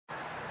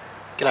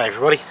G'day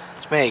everybody,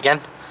 it's me again.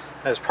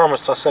 As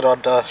promised, I said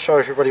I'd show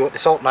everybody what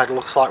this alternator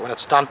looks like when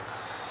it's done.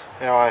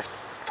 Now I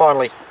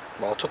finally,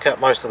 I took out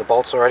most of the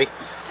bolts already, so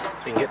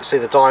you can get to see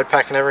the diode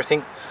pack and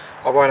everything.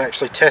 I won't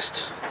actually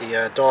test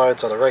the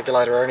diodes or the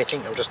regulator or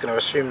anything. I'm just going to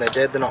assume they're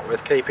dead, they're not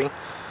worth keeping.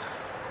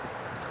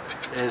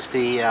 There's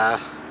the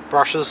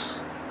brushes,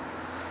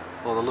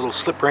 or the little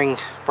slip ring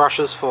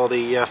brushes for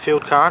the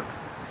field current.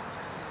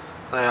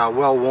 They are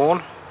well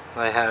worn.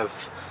 They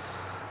have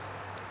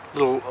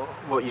little,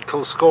 what you'd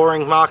call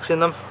scoring marks in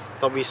them.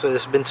 Obviously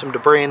there's been some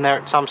debris in there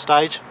at some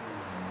stage.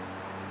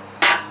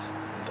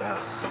 And, the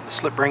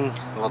slip ring,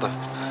 or the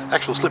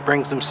actual slip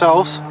rings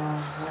themselves,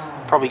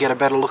 probably get a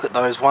better look at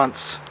those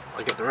once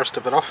I get the rest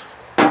of it off.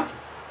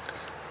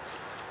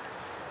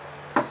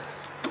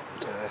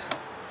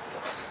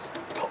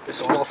 Pop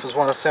this all off as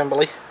one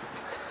assembly.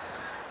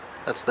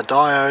 That's the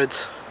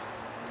diodes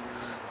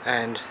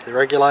and the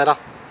regulator.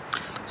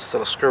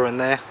 Still a screw in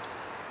there.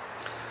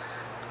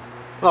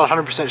 Not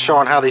 100% sure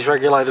on how these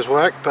regulators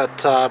work,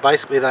 but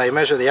basically they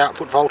measure the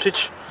output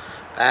voltage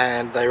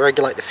and they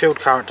regulate the field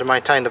current to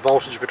maintain the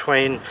voltage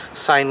between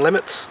sane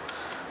limits.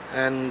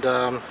 And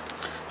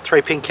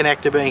 3-pin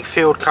connector being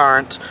field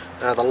current,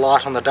 the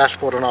light on the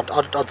dashboard, and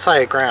I'd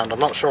say a ground. I'm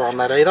not sure on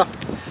that either.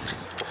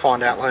 We'll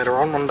find out later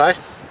on one day.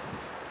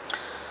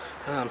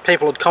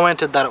 People had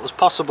commented that it was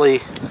possibly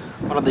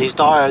one of these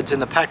diodes in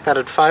the pack that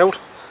had failed.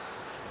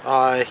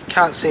 I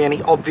can't see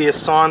any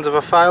obvious signs of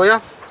a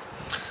failure,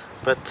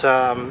 but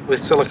with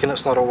silicon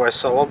it's not always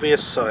so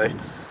obvious. So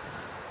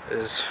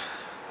there's,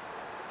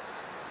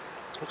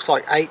 looks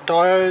like 8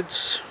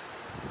 diodes.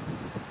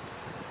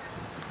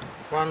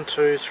 1,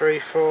 2, 3,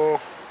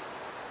 4,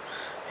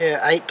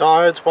 yeah, 8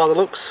 diodes by the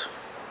looks.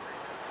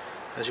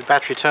 There's your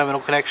battery terminal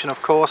connection,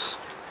 of course.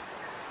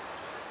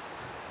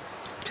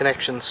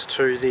 Connections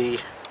to the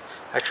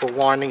actual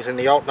windings in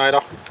the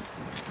alternator.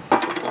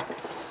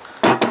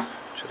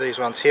 Which are these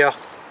ones here.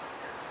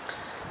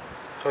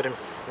 Got him,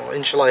 well,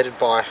 insulated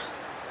by,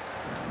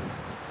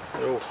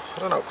 oh, I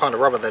don't know what kind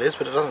of rubber that is,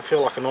 but it doesn't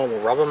feel like a normal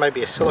rubber.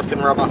 Maybe a silicon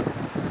rubber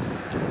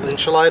with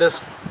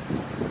insulators.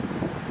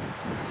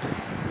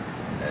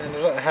 And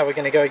I don't know how we're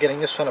going to go getting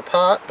this one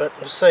apart, but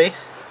we'll see.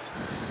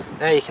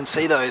 Now you can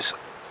see those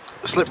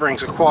slip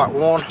rings are quite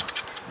worn.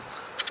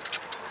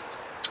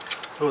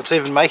 Oh, it's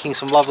even making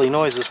some lovely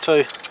noises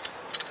too.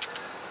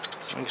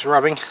 Something's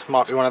rubbing.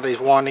 Might be one of these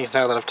windings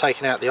now that I've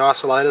taken out the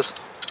isolators.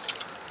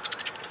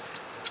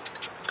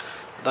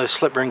 Those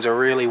slip rings are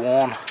really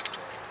worn.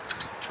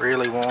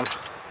 Really worn.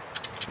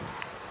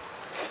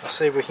 Let's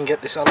see if we can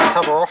get this other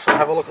cover off and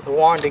have a look at the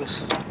windings.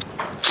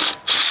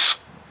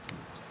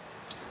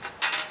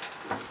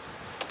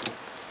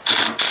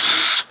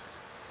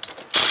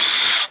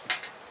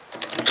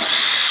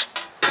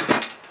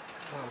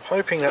 I'm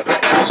hoping that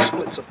just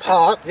splits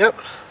apart. Yep.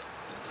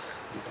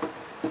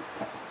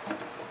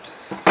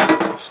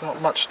 There's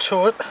not much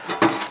to it.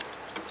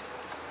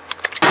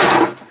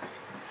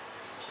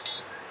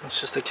 It's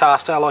just a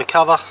cast alloy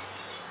cover.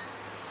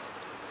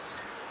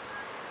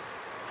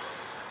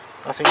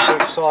 Nothing too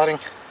exciting.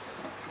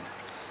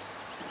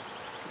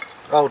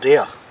 Oh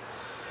dear.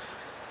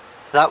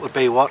 That would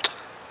be what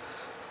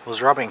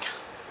was rubbing.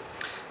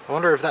 I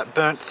wonder if that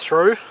burnt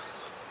through.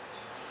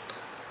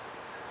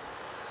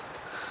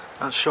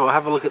 Not sure.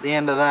 Have a look at the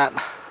end of that.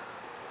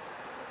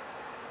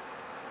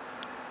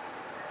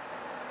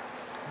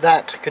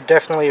 That could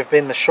definitely have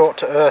been the short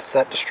to earth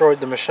that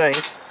destroyed the machine.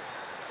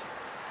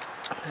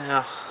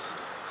 Now,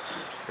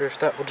 if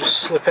that will just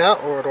slip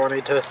out, or do I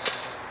need to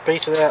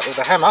beat it out with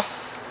a hammer?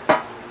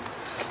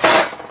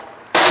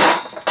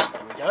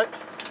 There we go.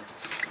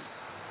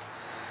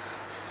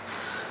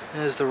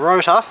 There's the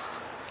rotor.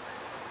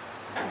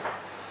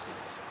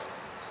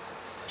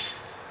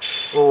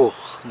 Oh,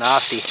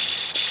 nasty.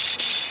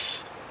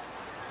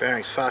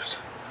 Bearing's fucked.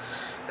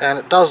 And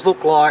it does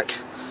look like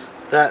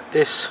that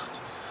this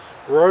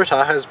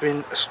rotor has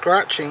been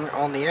scratching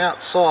on the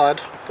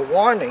outside of the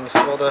windings,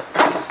 or the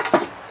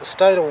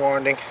stator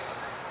winding.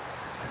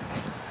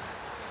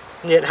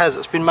 Yeah, it has.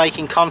 It's been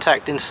making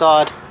contact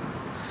inside.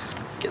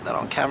 Get that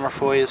on camera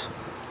for you.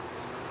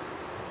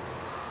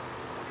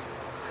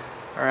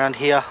 Around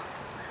here.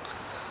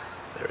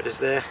 There it is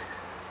there.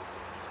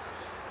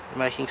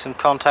 Making some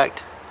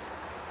contact.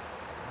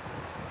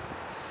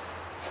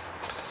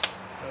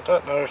 I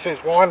don't know if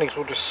these windings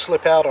will just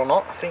slip out or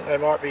not. I think they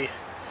might be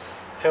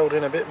held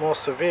in a bit more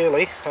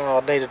severely. Oh,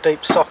 I'd need a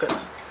deep socket.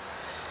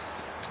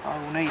 I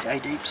will need a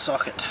deep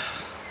socket.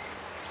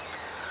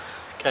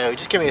 Okay,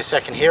 just give me a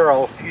second here.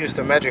 I'll use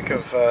the magic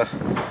of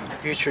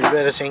YouTube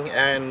editing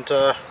and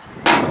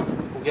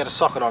we'll get a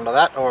socket onto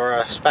that, or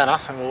a spanner,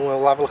 and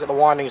we'll have a look at the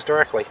windings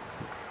directly.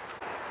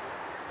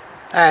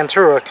 And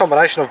through a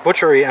combination of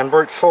butchery and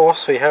brute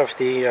force, we have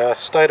the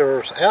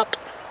stators out,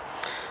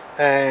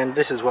 and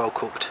this is well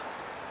cooked.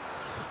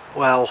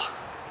 Well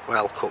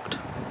cooked.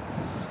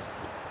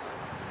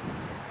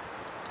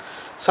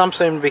 Some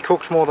seem to be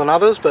cooked more than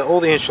others, but all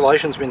the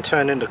insulation's been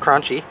turned into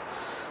crunchy.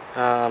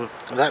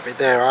 That bit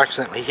there I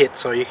accidentally hit,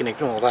 so you can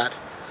ignore that.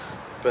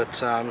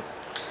 But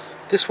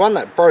this one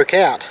that broke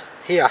out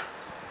here.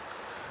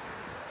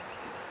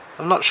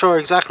 I'm not sure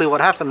exactly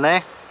what happened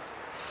there,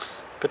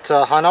 but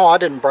I know I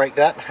didn't break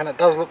that, and it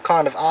does look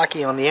kind of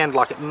archy on the end,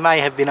 like it may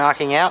have been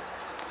arcing out.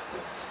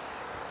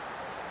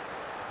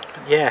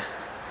 But yeah,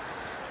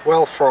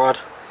 well fried.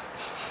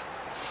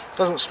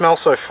 Doesn't smell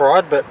so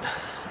fried, but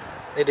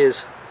it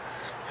is.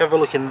 Have a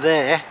look in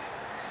there.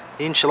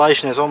 The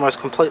insulation is almost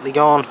completely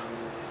gone.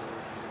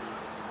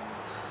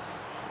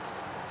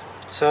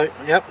 So,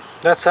 yep,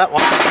 that's that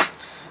one.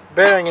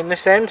 Bearing in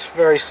this end,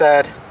 very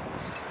sad.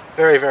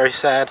 Very, very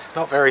sad.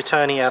 Not very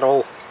turny at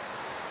all.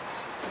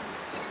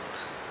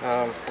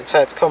 I'd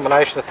say it's a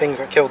combination of things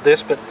that killed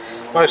this, but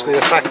mostly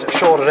the fact it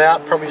shorted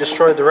out, probably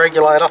destroyed the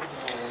regulator.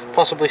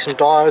 Possibly some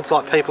diodes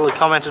like people had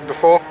commented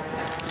before.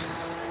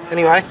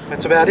 Anyway,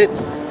 that's about it.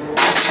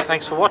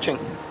 Thanks for watching.